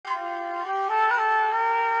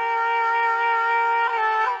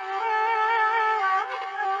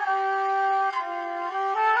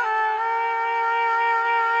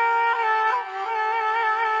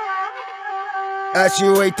As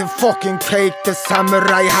you ate the fucking cake, the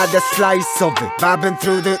samurai had a slice of it. Vibing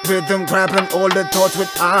through the rhythm, grabbing all the thoughts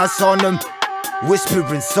with eyes on them.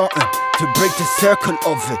 Whispering something to break the circle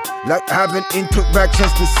of it. Like having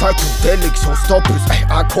interactions with psychedelics or stoppers.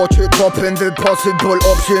 I caught you dropping the possible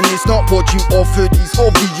option. It's not what you offered, it's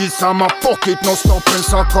obvious. I'm a fuck it, no stopping.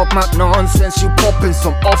 Suck up my nonsense, you popping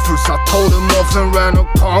some offers. I told him off and ran a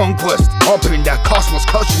conquest. Up in that cosmos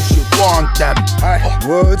cause you should want them.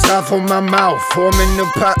 Words out from my mouth, forming a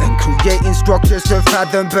pattern. Creating structures to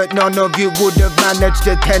fathom, but none of you would have managed.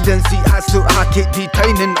 The tendency has to hack it,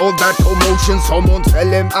 detaining all that commotion. Someone tell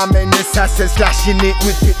him I'm an assassin, slashing it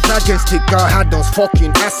with the dragon stick. I had those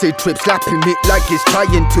fucking acid trips, slapping it like it's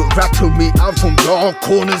trying to rattle me out from dark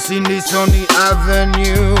corners in this sunny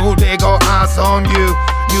avenue. They got eyes on you,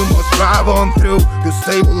 you must drive on through, cause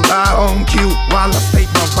they will lie on cue while I state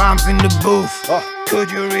my rhymes in the booth. Could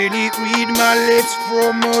you really read my lips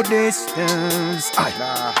from a distance?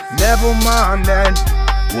 Never mind then.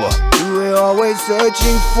 What? You were always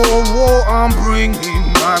searching for what I'm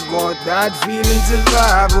bringing. I got that feeling to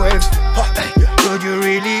vibe with. Could you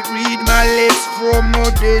really read my lips from a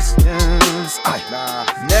distance?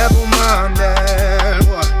 Never mind then.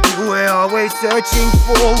 What? You were always searching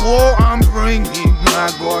for what I'm bringing. I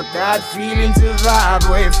got that feeling to vibe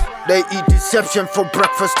with. They eat deception for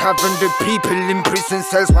breakfast, having the people in prison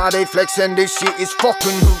cells while they flex, and this shit is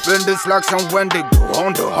fucking horrendous. Like some when they go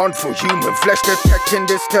on the hunt for human flesh, detecting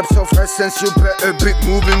the steps of essence. You better be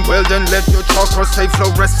moving well, then let your chakras stay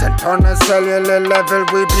fluorescent. On a cellular level,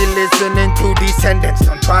 we be listening to descendants.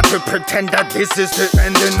 Don't try to pretend that this is the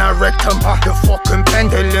end in our rectum. The fucking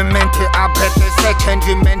pendulum entered, I bet the second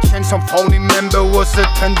you mentioned some phony member was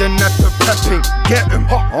attending at the prepping. Get him,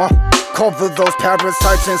 cover those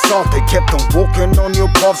parasites inside. They kept on walking on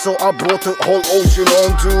your path, so I brought the whole ocean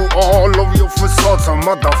onto all of your facades. A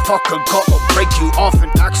motherfucker gotta break you off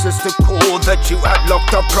and access the core that you had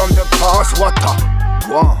locked up from the past. What the?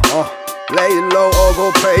 Lay low or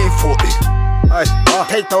go pay for it.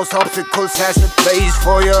 Take those obstacles as it plays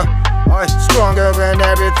for you. Stronger than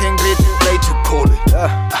everything, be too late to call it.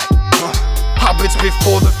 Habitz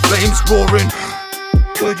before the flames roaring.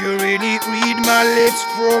 Could you really read my lips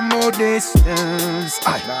from a distance?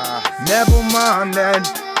 Never mind then.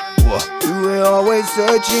 What? You were always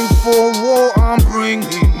searching for what I'm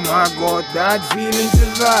bringing. I got that feeling to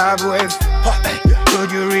vibe with.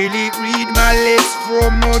 Could you really read my lips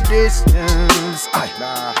from a distance?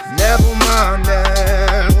 Never mind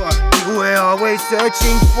then. What? You were always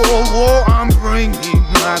searching for what I'm bringing.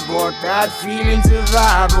 I got that feeling to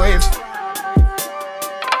vibe with.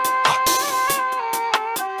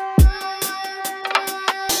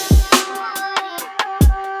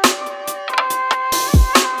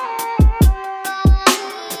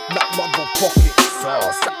 Motherfucking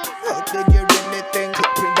sauce. How did you really think?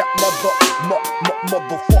 Bring that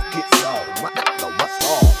mother